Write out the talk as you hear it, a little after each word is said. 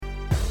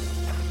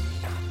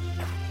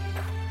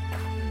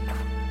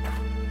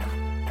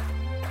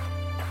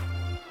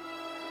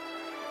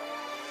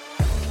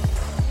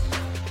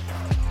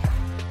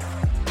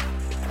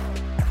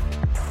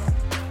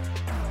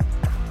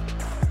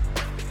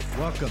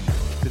Welcome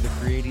to the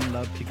Creating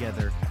Love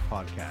Together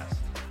podcast.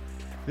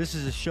 This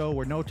is a show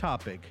where no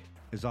topic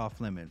is off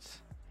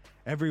limits.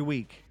 Every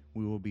week,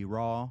 we will be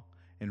raw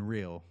and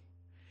real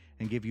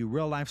and give you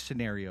real life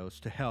scenarios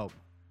to help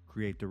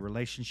create the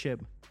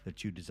relationship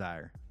that you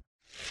desire.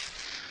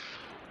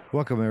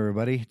 Welcome,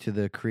 everybody, to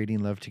the Creating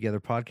Love Together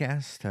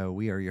podcast.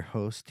 We are your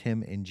hosts,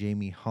 Tim and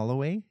Jamie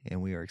Holloway,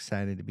 and we are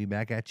excited to be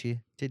back at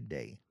you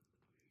today.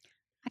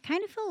 I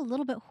kind of feel a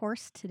little bit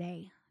hoarse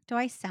today. Do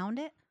I sound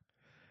it?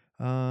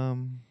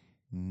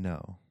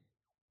 No.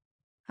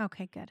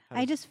 Okay, good. How I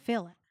does- just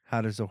feel it.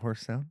 How does a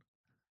horse sound?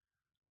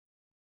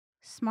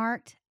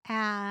 Smart.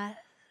 Yeah.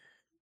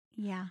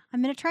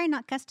 I'm going to try and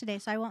not cuss today,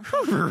 so I won't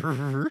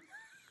say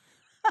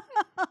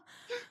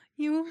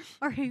You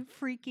are a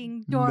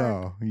freaking dork.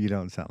 No, you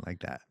don't sound like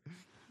that.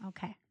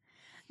 Okay.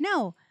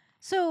 No.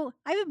 So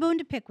I have a bone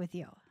to pick with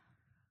you.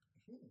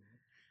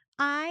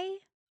 I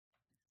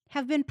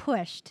have been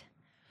pushed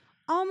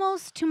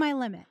almost to my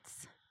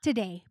limits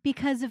today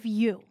because of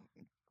you.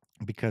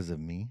 Because of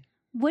me.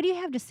 What do you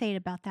have to say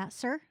about that,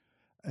 sir?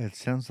 It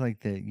sounds like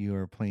that you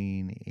are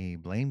playing a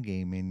blame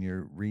game and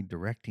you're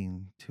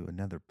redirecting to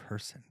another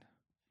person.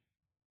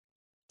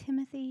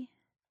 Timothy,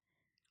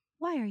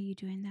 why are you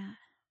doing that?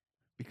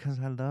 Because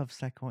I love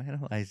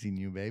psychoanalyzing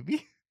you,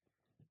 baby.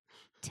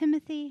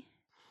 Timothy,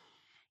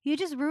 you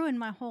just ruined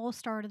my whole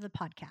start of the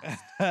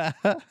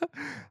podcast.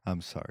 I'm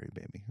sorry,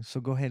 baby.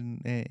 So go ahead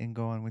and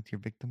go on with your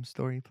victim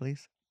story,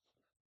 please.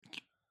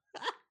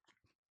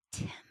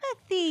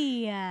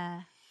 Timothy,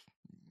 I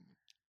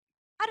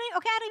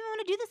don't even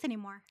want to do this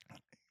anymore.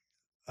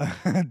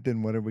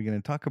 Then what are we going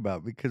to talk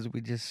about? Because we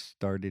just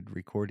started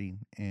recording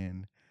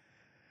and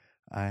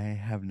I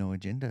have no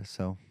agenda,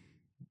 so...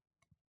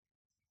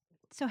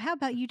 So how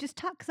about you just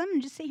talk? Because I'm going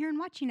to just sit here and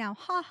watch you now.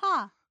 Ha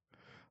ha.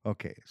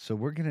 Okay, so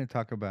we're going to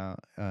talk about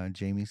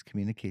Jamie's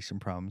communication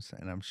problems,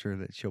 and I'm sure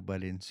that she'll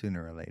butt in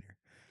sooner or later.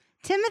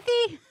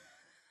 Timothy,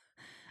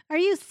 are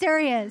you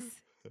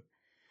serious?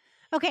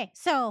 Okay,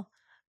 so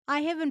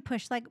I have been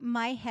pushed. Like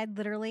my head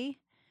literally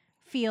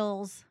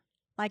feels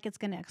like it's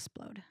going to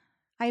explode.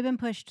 I've been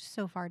pushed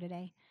so far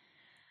today.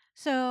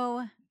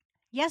 So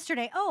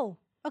yesterday,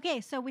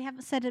 so we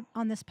haven't said it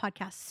on this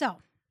podcast. So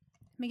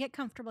let me get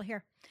comfortable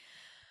here.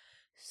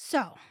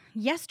 So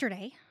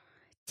yesterday,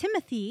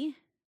 Timothy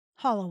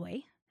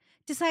Holloway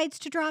decides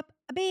to drop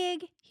a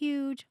big,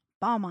 huge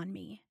bomb on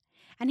me.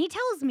 And he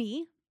tells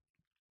me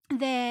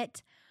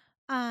that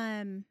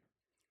not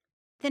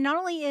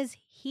only is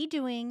he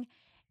doing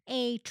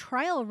a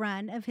trial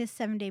run of his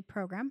 7-day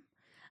program,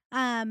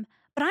 but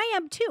I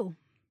am too.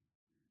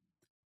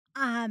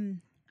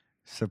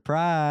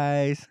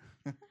 Surprise!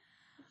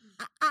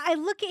 I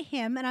look at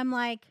him and I'm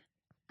like,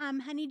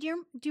 honey,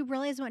 do you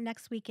realize what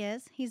next week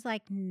is? He's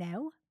like,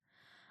 no.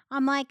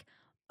 I'm like,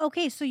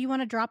 okay, so you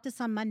want to drop this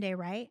on Monday,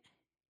 right?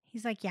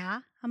 He's like,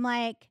 yeah. I'm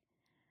like,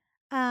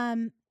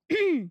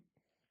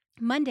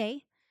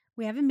 Monday,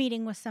 we have a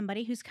meeting with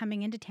somebody who's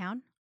coming into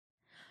town.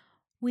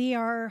 We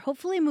are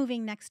hopefully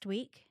moving next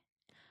week.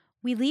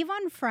 We leave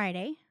on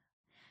Friday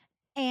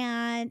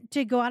and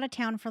to go out of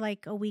town for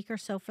like a week or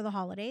so for the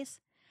holidays.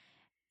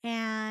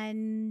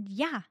 And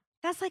yeah,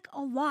 that's like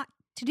a lot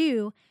to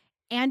do.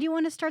 And you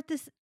want to start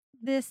this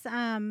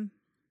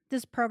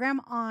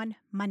program on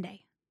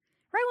Monday,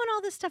 right when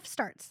all this stuff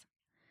starts.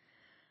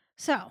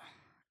 So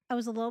I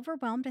was a little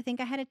overwhelmed. I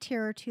think I had a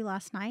tear or two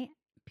last night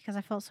because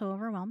I felt so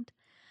overwhelmed.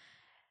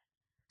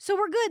 So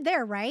we're good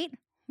there, right?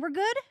 We're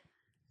good?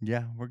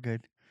 Yeah, we're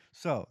good.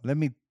 So let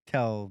me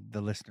tell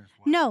the listeners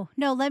why.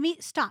 No, let me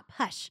stop.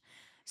 Hush.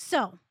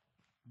 So,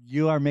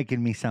 You are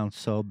making me sound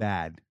so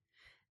bad.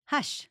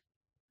 hush.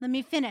 Let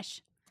me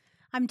finish.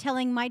 I'm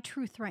telling my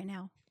truth right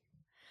now.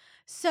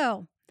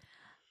 So,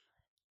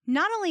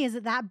 not only is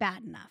it that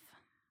bad enough,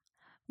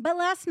 but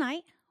last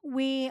night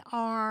we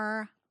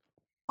are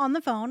on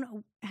the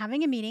phone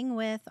having a meeting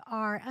with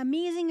our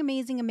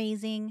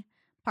amazing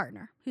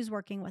partner who's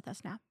working with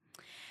us now.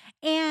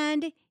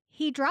 And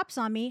he drops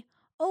on me,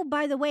 oh,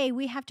 by the way,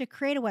 we have to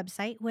create a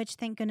website, which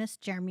thank goodness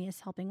Jeremy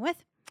is helping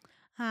with.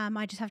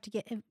 I just have to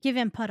give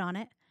input on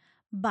it.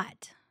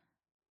 But,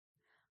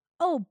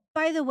 oh,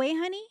 by the way,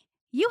 honey,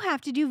 you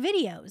have to do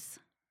videos.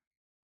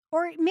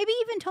 Or maybe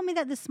even told me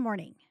that this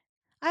morning.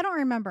 I don't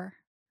remember.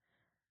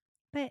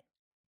 But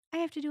I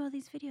have to do all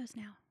these videos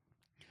now.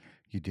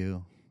 You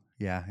do.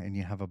 Yeah, and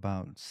you have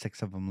about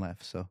 6 of them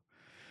left, so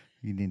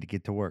you need to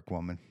get to work,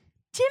 woman.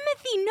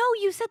 Timothy, no,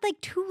 you said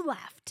like 2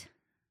 left.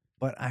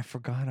 But I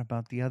forgot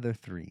about the other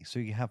 3, so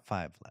you have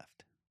 5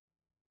 left.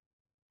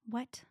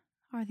 What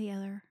are the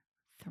other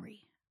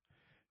 3?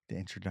 The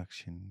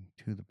introduction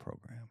to the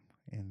program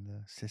and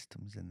the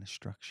systems and the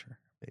structure,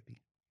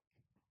 baby.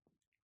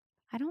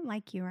 I don't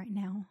like you right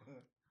now.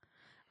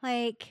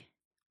 Like,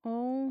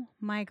 oh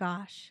my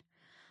gosh.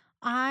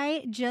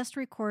 I just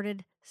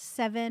recorded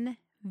 7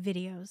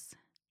 videos.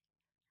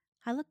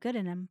 I look good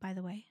in them, by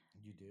the way.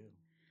 You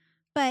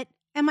do.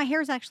 And my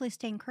hair is actually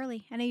staying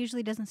curly, and it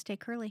usually doesn't stay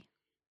curly.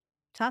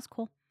 So that's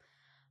cool.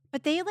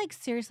 But they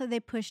seriously,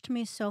 they pushed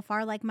me so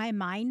far. Like my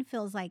mind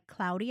feels like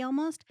cloudy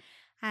almost.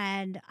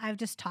 And I've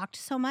just talked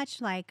so much,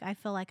 like I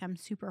feel like I'm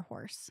super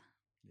hoarse.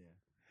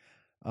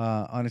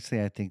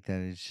 Honestly, I think that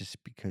it's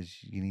just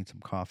because you need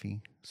some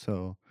coffee.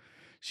 So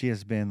she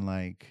has been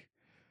like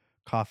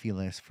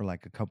coffeeless for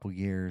like a couple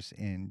years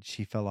and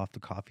she fell off the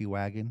coffee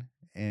wagon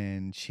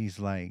and she's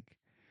like,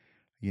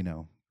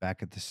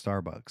 back at the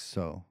Starbucks.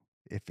 So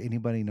if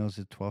anybody knows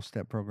a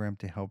 12-step program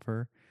to help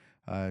her,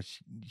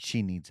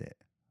 she needs it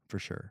for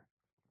sure.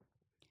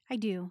 I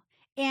do.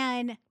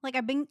 And like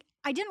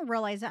I didn't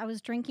realize that I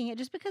was drinking it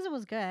just because it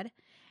was good.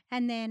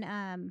 And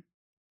then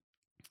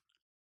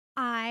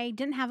I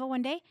didn't have it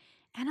one day.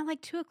 And at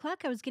like 2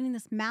 o'clock, I was getting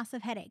this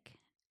massive headache.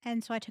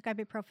 And so I took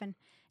ibuprofen.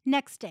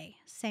 Next day,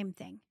 same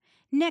thing.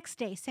 Next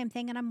day, same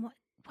thing. And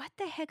what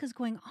the heck is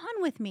going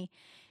on with me?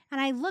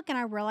 And I look and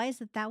I realize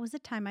that that was the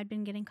time I'd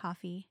been getting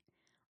coffee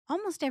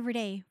almost every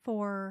day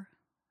for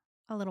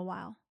a little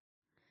while.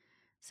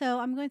 So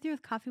I'm going through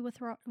with coffee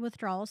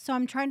withdrawals. So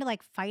I'm trying to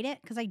like fight it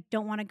because I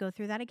don't want to go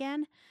through that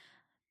again.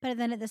 But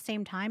then at the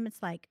same time,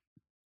 it's like,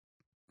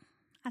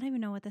 I don't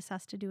even know what this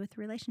has to do with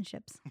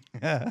relationships.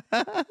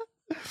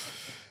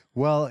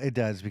 Well, it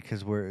does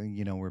because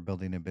we're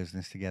building a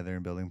business together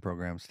and building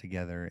programs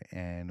together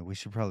and we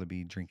should probably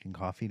be drinking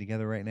coffee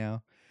together right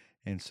now.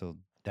 And so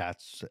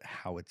that's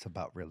how it's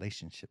about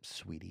relationships,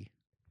 sweetie.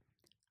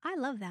 I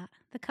love that.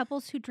 The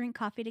couples who drink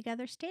coffee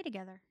together stay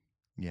together.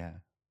 Yeah,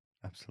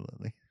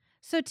 absolutely.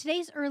 So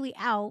today's early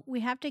out.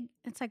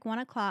 It's like 1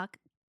 o'clock.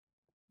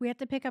 We have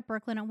to pick up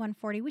Brooklyn at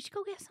 1:40. We should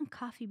go get some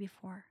coffee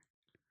before.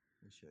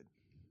 We should.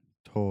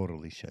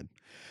 Totally should.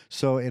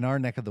 So in our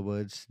neck of the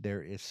woods,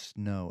 there is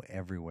snow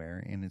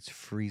everywhere and it's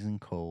freezing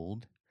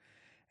cold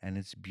and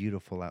it's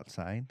beautiful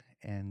outside.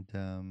 And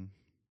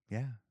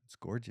yeah, it's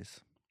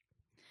gorgeous.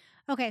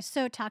 Okay,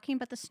 so talking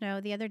about the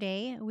snow, the other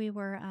day we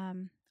were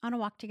on a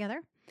walk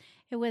together.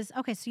 It was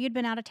okay, so you'd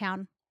been out of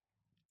town.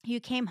 You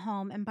came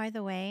home, and by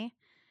the way,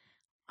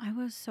 I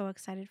was so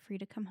excited for you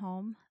to come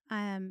home.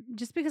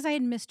 Just because I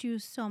had missed you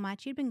so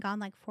much. You'd been gone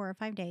like 4 or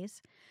 5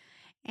 days.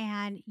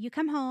 And you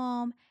come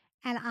home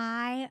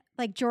and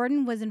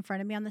Jordan was in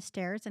front of me on the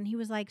stairs and he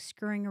was like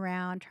screwing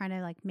around trying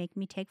to like make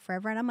me take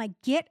forever. And I'm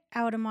like, get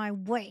out of my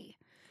way.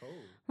 Oh.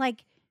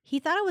 Like he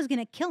thought I was going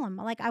to kill him.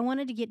 Like I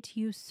wanted to get to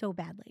you so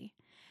badly.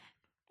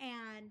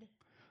 And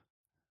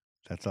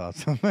That's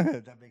awesome.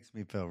 That makes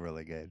me feel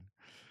really good.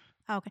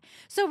 okay.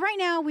 So right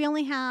now we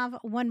only have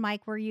one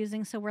mic we're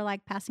using. So we're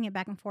like passing it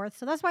back and forth.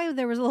 So that's why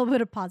there was a little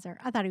bit of pause there.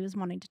 I thought he was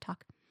wanting to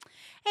talk.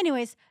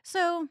 Anyways,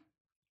 so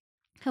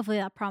hopefully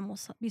that problem will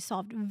be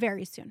solved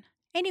very soon.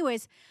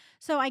 Anyways,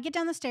 so I get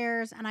down the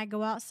stairs and I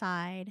go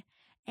outside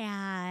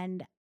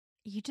and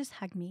you just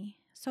hug me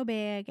so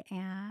big.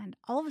 And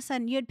all of a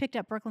sudden you had picked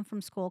up Brooklyn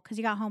from school because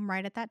you got home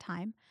right at that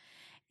time.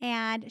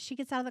 And she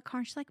gets out of the car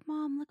and she's like,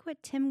 Mom, look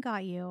what Tim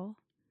got you.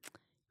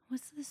 It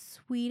was the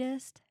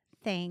sweetest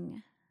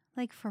thing.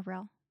 Like for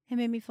real. It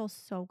made me feel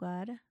so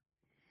good.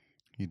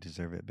 You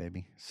deserve it,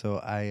 baby. So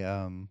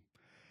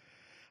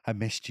I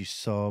missed you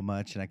so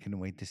much and I couldn't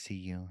wait to see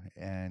you.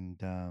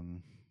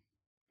 And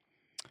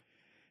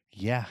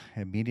yeah,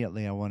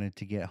 immediately I wanted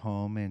to get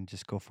home and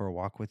just go for a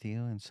walk with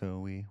you. And so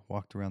we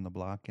walked around the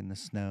block in the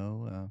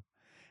snow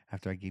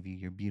after I gave you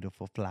your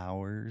beautiful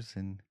flowers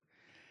and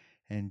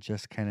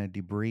just kind of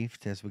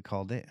debriefed, as we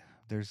called it.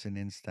 There's an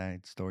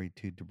inside story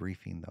to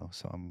debriefing, though.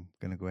 So I'm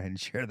going to go ahead and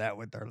share that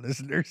with our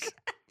listeners.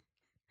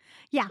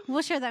 Yeah,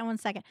 we'll share that in 1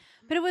 second.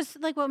 But it was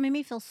like what made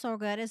me feel so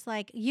good is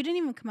like you didn't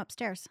even come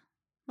upstairs.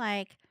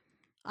 Like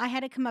I had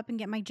to come up and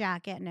get my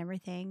jacket and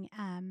everything.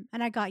 And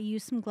I got you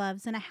some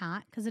gloves and a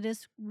hat because it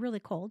is really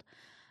cold.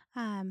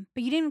 But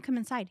you didn't even come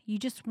inside. You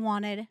just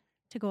wanted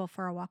to go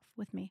for a walk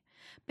with me.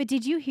 But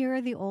did you hear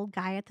the old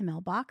guy at the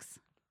mailbox?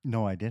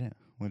 No, I didn't.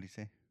 What did he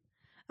say?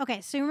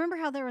 Okay, so you remember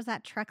how there was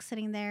that truck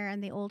sitting there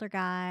and the older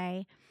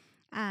guy?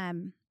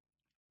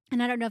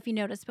 And I don't know if you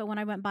noticed, but when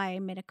I went by, I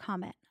made a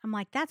comment. I'm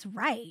like, that's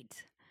right.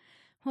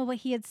 Well, what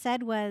he had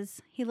said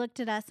was he looked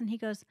at us and he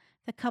goes,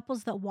 the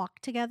couples that walk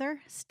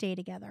together stay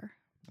together.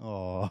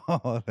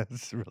 Oh,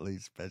 that's really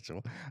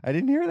special. I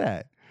didn't hear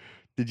that.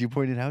 Did you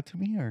point it out to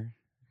me or?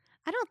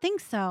 I don't think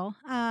so.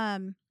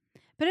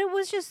 But it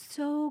was just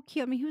so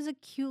cute. I mean, he was a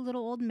cute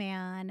little old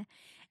man.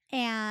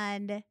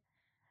 And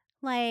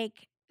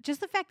like, just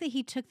the fact that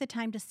he took the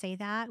time to say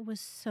that was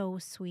so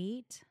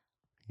sweet.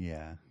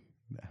 Yeah,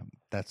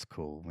 that's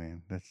cool,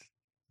 man. That's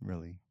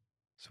really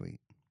sweet.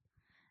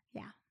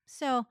 Yeah.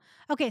 So,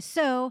 okay.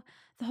 So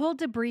the whole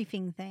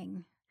debriefing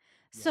thing.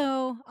 Yeah.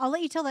 So I'll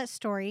let you tell that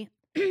story.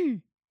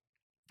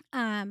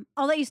 I'll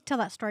let you tell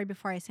that story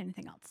before I say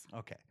anything else.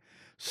 Okay.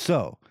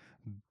 So,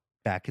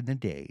 back in the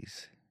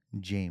days,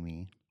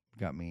 Jamie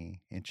got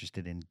me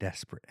interested in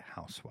Desperate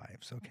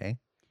Housewives, okay?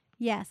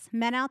 Yes.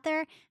 Men out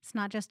there, it's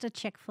not just a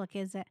chick flick,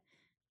 is it?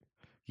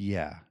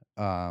 Yeah.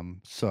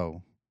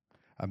 So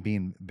I'm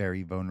being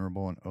very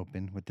vulnerable and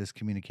open with this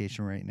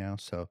communication right now.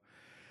 So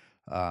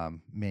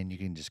Men, you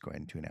can just go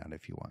ahead and tune out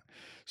if you want.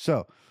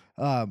 So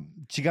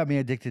she got me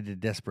addicted to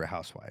Desperate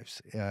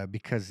Housewives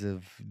because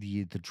of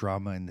the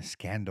drama and the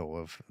scandal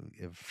of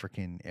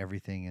freaking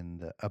everything and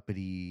the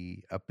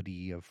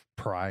uppity of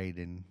pride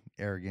and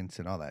arrogance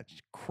and all that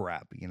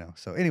crap, you know.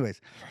 So anyways,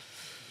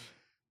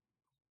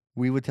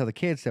 we would tell the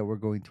kids that we're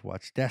going to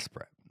watch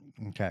Desperate.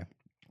 Okay.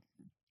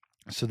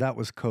 So that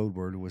was code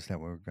word, was that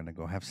we were going to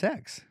go have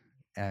sex.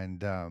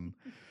 And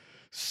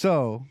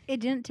so It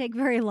didn't take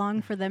very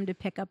long for them to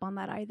pick up on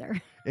that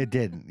either. it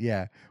didn't.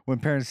 Yeah. When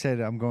parents said,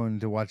 I'm going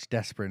to watch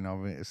Desperate, and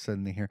all of a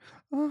sudden they hear,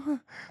 oh,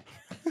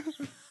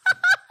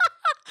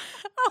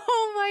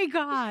 Oh my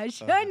gosh,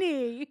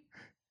 honey.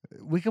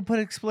 we can put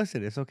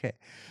explicit. It's okay.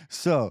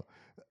 So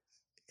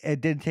it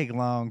didn't take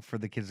long for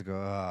the kids to go,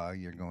 oh,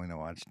 you're going to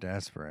watch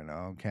Desperate.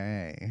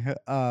 Okay.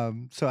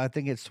 So I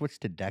think it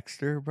switched to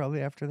Dexter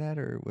probably after that,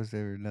 or was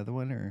there another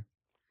one? Or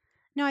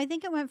No, I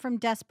think it went from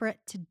Desperate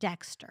to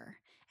Dexter.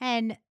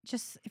 And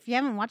just if you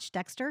haven't watched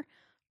Dexter,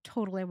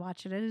 totally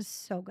watch it. It is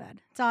so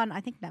good. It's on,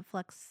 I think,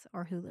 Netflix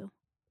or Hulu.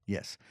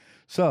 yes.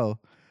 So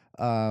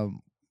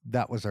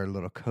that was our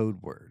little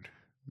code word.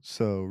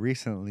 So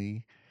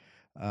recently,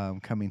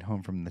 coming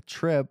home from the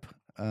trip,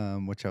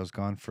 which I was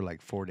gone for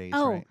like 4 days,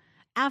 Oh, right?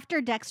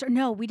 after Dexter.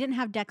 No, we didn't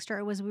have Dexter.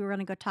 It was we were going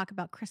to go talk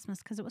about Christmas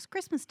because it was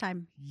Christmas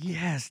time.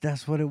 Yes,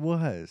 that's what it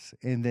was.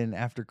 And then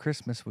after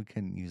Christmas, we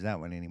couldn't use that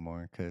one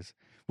anymore because,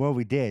 well,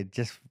 we did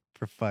just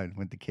for fun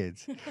with the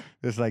kids. It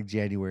was like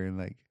January and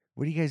like,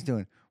 what are you guys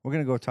doing? We're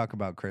going to go talk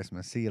about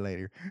Christmas. See you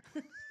later.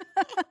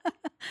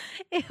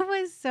 It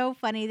was so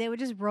funny. They would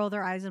just roll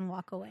their eyes and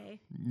walk away.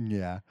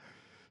 Yeah.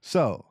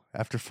 So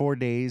after 4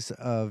 days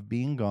of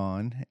being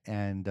gone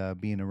and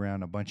being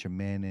around a bunch of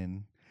men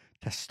and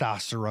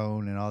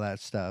testosterone and all that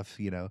stuff,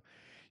 you know,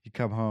 you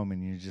come home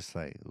and you're just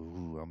like,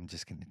 ooh, I'm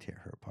just going to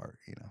tear her apart,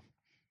 you know.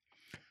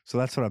 So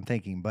that's what I'm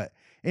thinking. But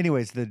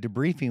anyways, the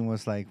debriefing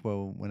was like,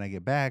 well, when I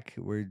get back,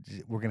 we're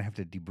going to have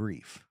to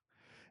debrief.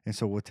 And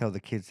so we'll tell the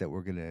kids that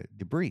we're going to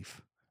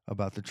debrief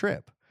about the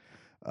trip.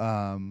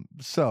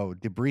 So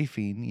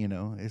debriefing, you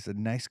know, is a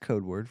nice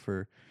code word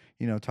for,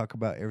 you know, talk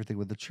about everything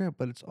with the trip,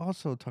 but it's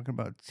also talking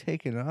about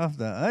taking off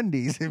the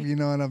undies, if you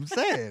know what I'm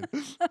saying.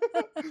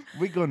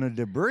 We're going to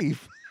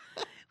debrief.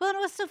 Well, it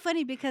was so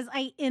funny because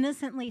I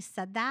innocently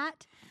said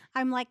that.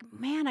 I'm like,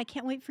 man, I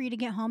can't wait for you to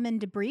get home and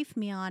debrief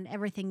me on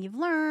everything you've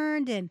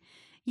learned. And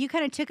you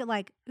kind of took it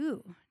like,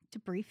 ooh,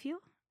 debrief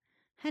you?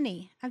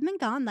 Honey, I've been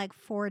gone like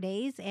 4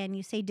 days and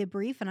you say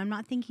debrief and I'm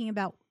not thinking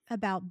about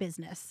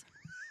business.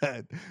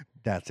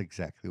 That's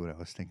exactly what I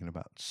was thinking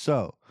about.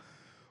 So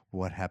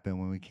what happened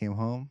when we came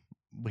home?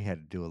 We had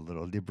to do a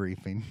little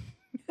debriefing.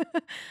 I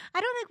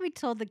don't think we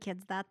told the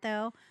kids that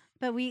though,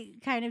 but we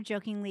kind of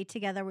jokingly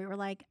together, we were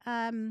like,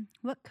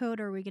 what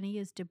code are we going to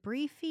use?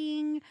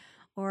 Debriefing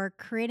or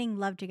creating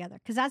love together?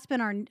 Because that's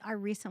been our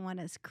recent one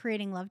is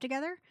creating love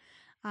together.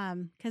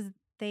 Because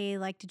they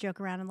like to joke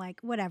around and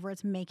like, whatever,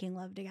 it's making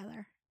love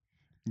together.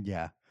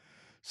 Yeah.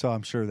 So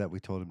I'm sure that we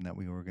told him that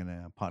we were going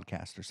to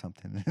podcast or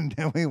something. And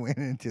then we went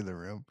into the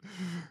room.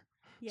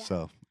 Yeah.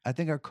 So I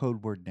think our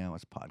code word now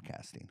is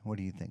podcasting. What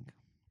do you think?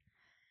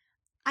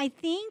 I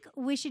think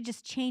we should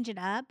just change it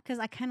up because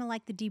I kind of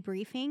like the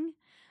debriefing.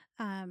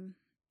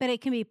 But it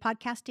can be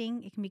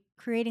podcasting, it can be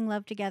creating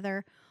love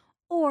together,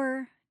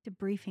 or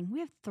debriefing.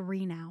 We have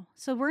 3 now.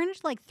 So we're going to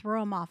just like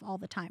throw them off all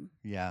the time.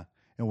 Yeah.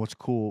 And what's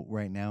cool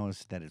right now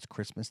is that it's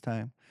Christmas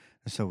time.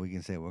 So we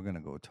can say we're going to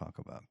go talk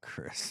about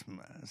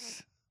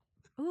Christmas.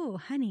 Ooh,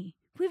 honey.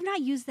 We've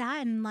not used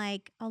that in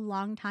like a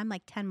long time,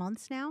 like 10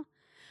 months now.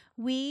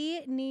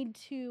 We need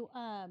to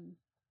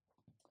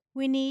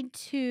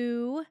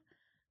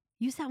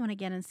use that one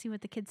again and see what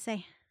the kids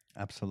say.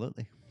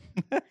 Absolutely.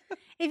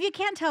 If you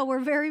can't tell, we're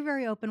very,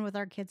 very open with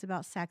our kids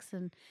about sex,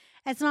 and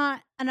it's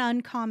not an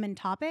uncommon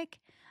topic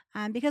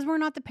because we're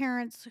not the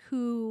parents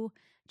who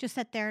just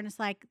sit there and it's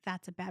like,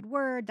 that's a bad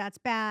word, that's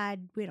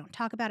bad, we don't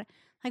talk about it.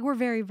 Like, we're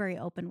very, very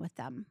open with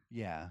them.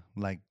 Yeah.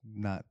 Like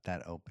not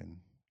that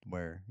open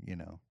where, you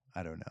know,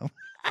 I don't know.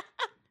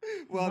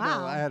 Well, Wow.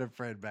 no, I had a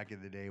friend back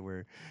in the day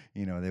where,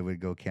 you know, they would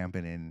go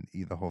camping and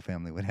the whole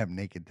family would have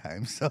naked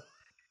time. So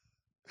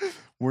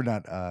we're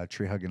not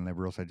tree hugging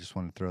liberals. I just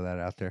want to throw that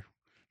out there.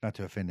 Not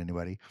to offend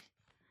anybody.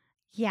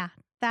 Yeah,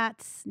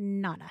 that's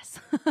not us.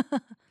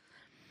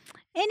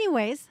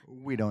 Anyways,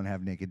 We don't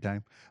have naked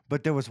time.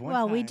 But there was one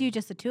well, time. we do,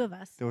 just the 2 of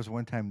us. There was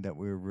one time that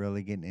we were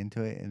really getting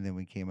into it, and then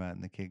we came out,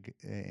 and the kid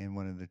and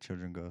one of the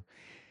children go,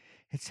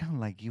 "It sounded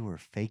like you were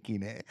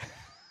faking it."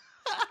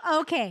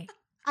 Okay,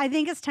 I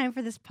think it's time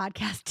for this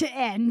podcast to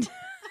end.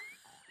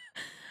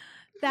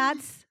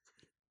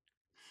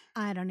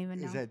 I don't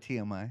even know. Is that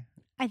TMI?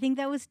 I think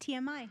that was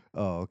TMI.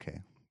 Oh, okay.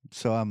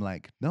 So I'm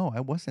like, no,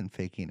 I wasn't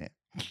faking it.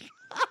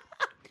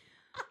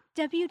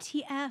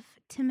 WTF,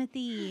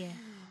 Timothy.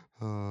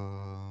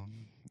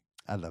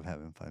 I love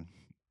having fun.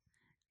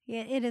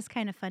 Yeah, it is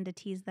kind of fun to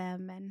tease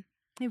them, and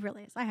it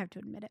really is. I have to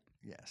admit it.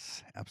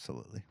 Yes,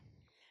 absolutely.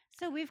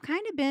 So we've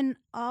kind of been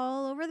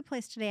all over the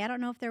place today. I don't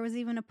know if there was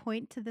even a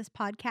point to this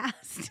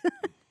podcast,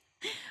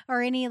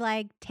 or any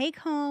like take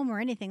home or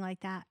anything like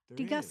that. There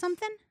Do you got is.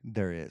 something?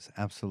 There is,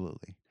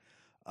 absolutely.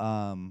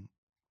 Um,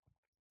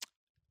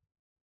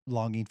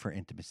 Longing for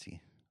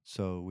intimacy.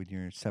 So when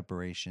you're in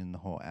separation, the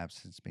whole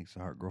absence makes the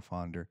heart grow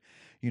fonder,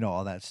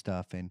 all that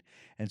stuff. And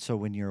so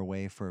when you're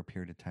away for a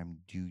period of time,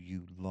 do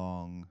you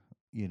long,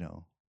 you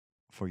know,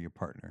 for your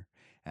partner?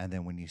 And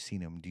then when you see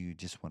them, do you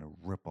just want to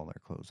rip all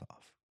their clothes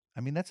off? I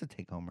mean, that's a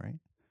take home, right?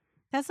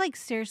 That's like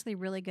seriously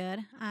really good.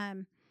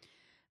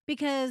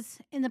 Because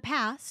in the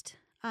past,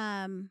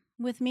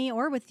 with me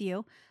or with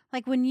you,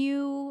 like when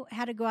you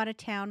had to go out of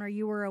town or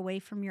you were away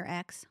from your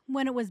ex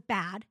when it was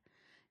bad,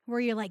 where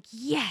you're like,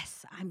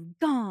 yes, I'm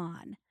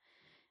gone.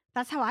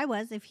 That's how I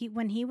was.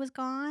 When he was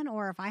gone,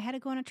 or if I had to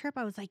go on a trip,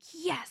 I was like,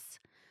 yes,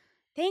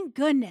 thank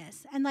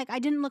goodness. And like I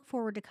didn't look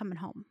forward to coming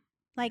home.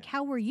 Like, Yeah.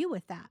 how were you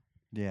with that?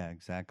 Yeah,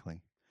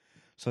 exactly.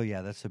 So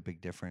yeah, that's a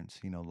big difference.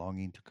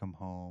 Longing to come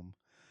home,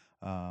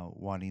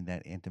 wanting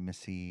that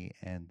intimacy,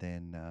 and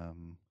then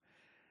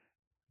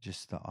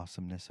just the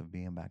awesomeness of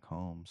being back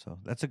home. So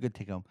that's a good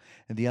take home.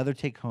 And the other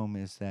take home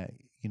is that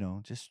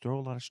just throw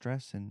a lot of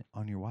stress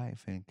on your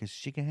wife, and because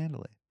she can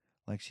handle it.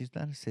 Like she's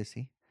not a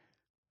sissy.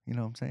 You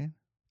know what I'm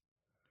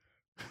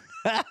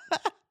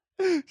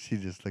saying?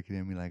 She's just looking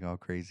at me like all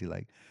crazy,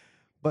 like,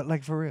 but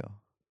like for real,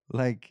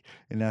 like.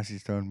 And now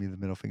she's throwing me the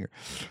middle finger.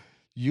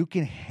 You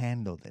can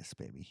handle this,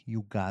 baby.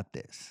 You got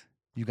this.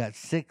 You got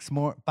 5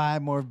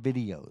 more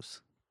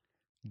videos.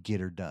 Get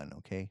her done,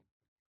 okay?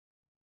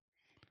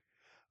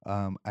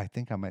 I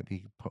think I might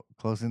be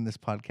closing this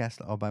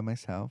podcast all by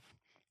myself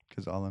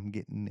because all I'm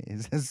getting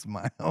is a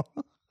smile.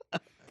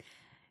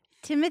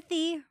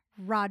 Timothy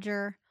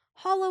Roger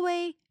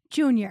Holloway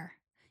Jr.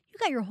 You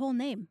got your whole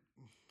name.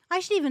 I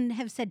should even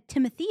have said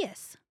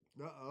Timotheus.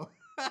 Uh-oh.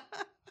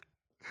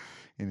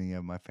 Any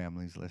of my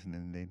family's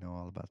listening, they know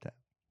all about that.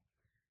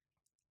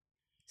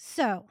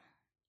 So,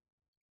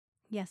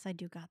 yes, I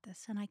do got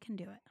this and I can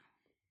do it.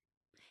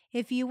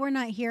 If you were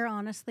not here,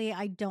 honestly,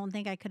 I don't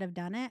think I could have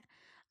done it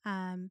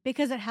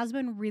because it has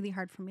been really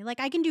hard for me. Like,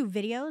 I can do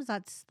videos.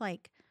 That's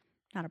like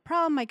not a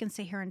problem. I can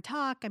sit here and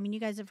talk. I mean, you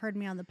guys have heard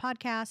me on the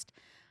podcast.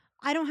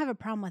 I don't have a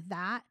problem with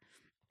that.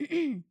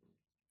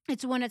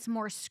 It's when it's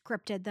more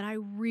scripted that I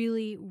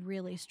really,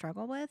 really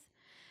struggle with.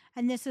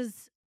 And this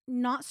is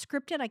not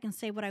scripted. I can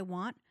say what I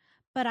want,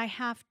 but I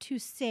have to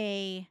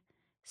say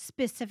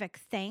specific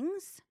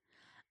things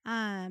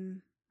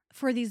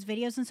for these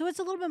videos. And so it's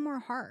a little bit more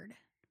hard.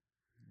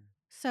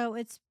 So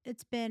it's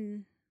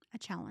been a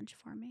challenge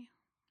for me.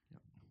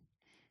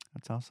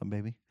 That's awesome,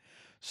 baby.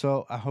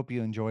 So I hope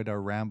you enjoyed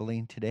our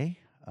rambling today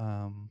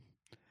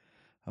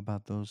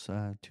about those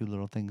 2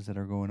 little things that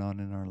are going on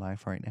in our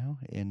life right now.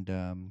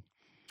 And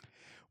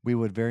we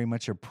would very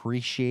much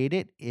appreciate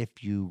it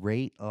if you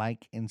rate,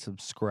 like, and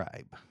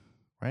subscribe.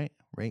 Right?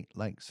 Rate,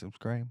 like,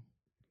 subscribe.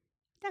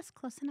 That's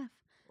close enough.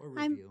 Or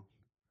I'm- review.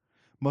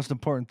 Most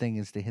important thing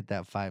is to hit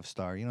that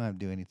 5-star. You don't have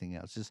to do anything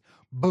else. Just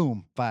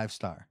boom,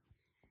 5-star.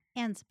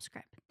 And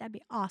subscribe. That'd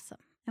be awesome.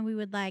 And we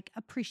would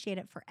appreciate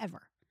it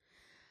forever.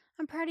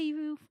 I'm proud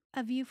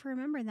of you for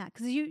remembering that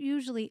because you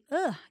usually,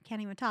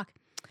 can't even talk.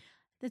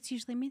 That's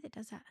usually me that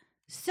does that.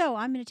 So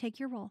I'm going to take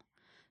your role.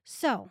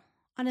 So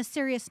on a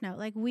serious note,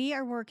 we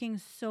are working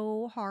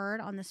so hard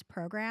on this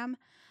program.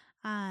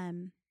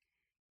 And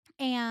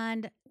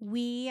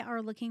we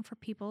are looking for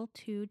people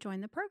to join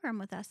the program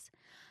with us.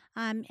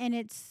 And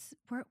it's,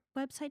 what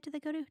website do they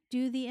go to?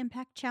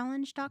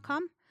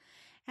 DoTheImpactChallenge.com.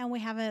 And we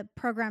have a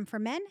program for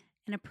men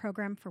and a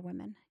program for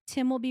women.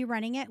 Tim will be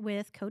running it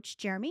with Coach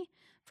Jeremy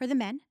for the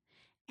men.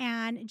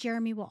 And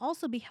Jeremy will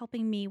also be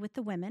helping me with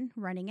the women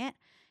running it.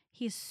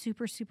 He's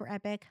super, super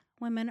epic.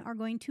 Women are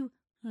going to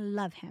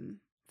love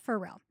him, for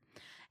real.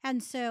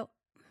 And so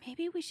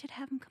maybe we should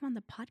have him come on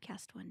the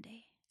podcast one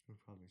day. We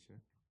probably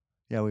should.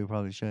 Yeah, we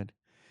probably should.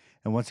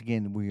 And once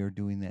again, we are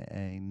doing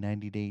a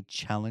 90-day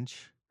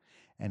challenge,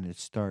 and it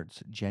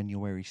starts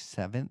January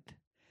 7th,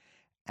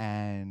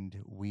 and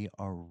we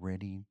are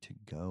ready to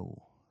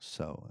go.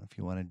 So if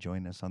you want to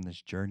join us on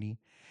this journey,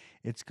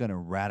 it's going to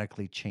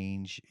radically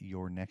change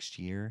your next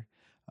year.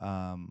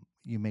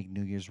 You make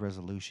New Year's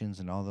resolutions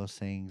and all those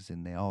things,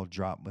 and they all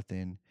drop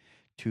within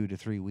 2 to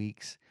 3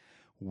 weeks.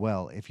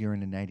 Well, if you're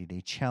in a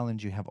 90-day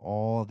challenge, you have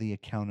all the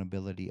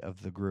accountability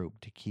of the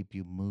group to keep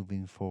you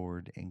moving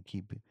forward and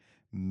keep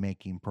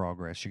making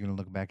progress. You're going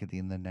to look back at the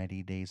end of the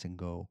 90 days and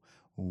go,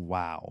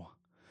 wow.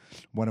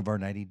 One of our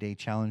 90-day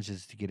challenges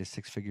is to get a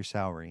 6-figure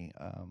salary.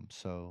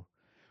 So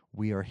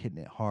we are hitting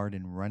it hard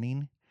and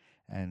running.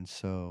 And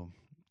so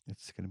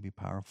it's going to be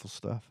powerful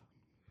stuff.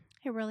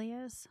 It really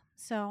is.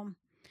 So,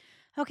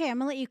 okay, I'm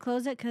going to let you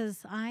close it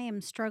because I am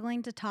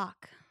struggling to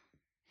talk.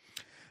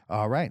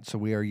 All right. So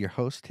we are your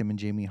hosts, Tim and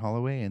Jamie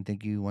Holloway. And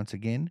thank you once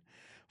again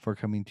for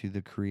coming to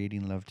the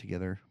Creating Love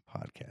Together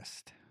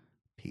podcast.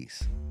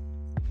 Peace.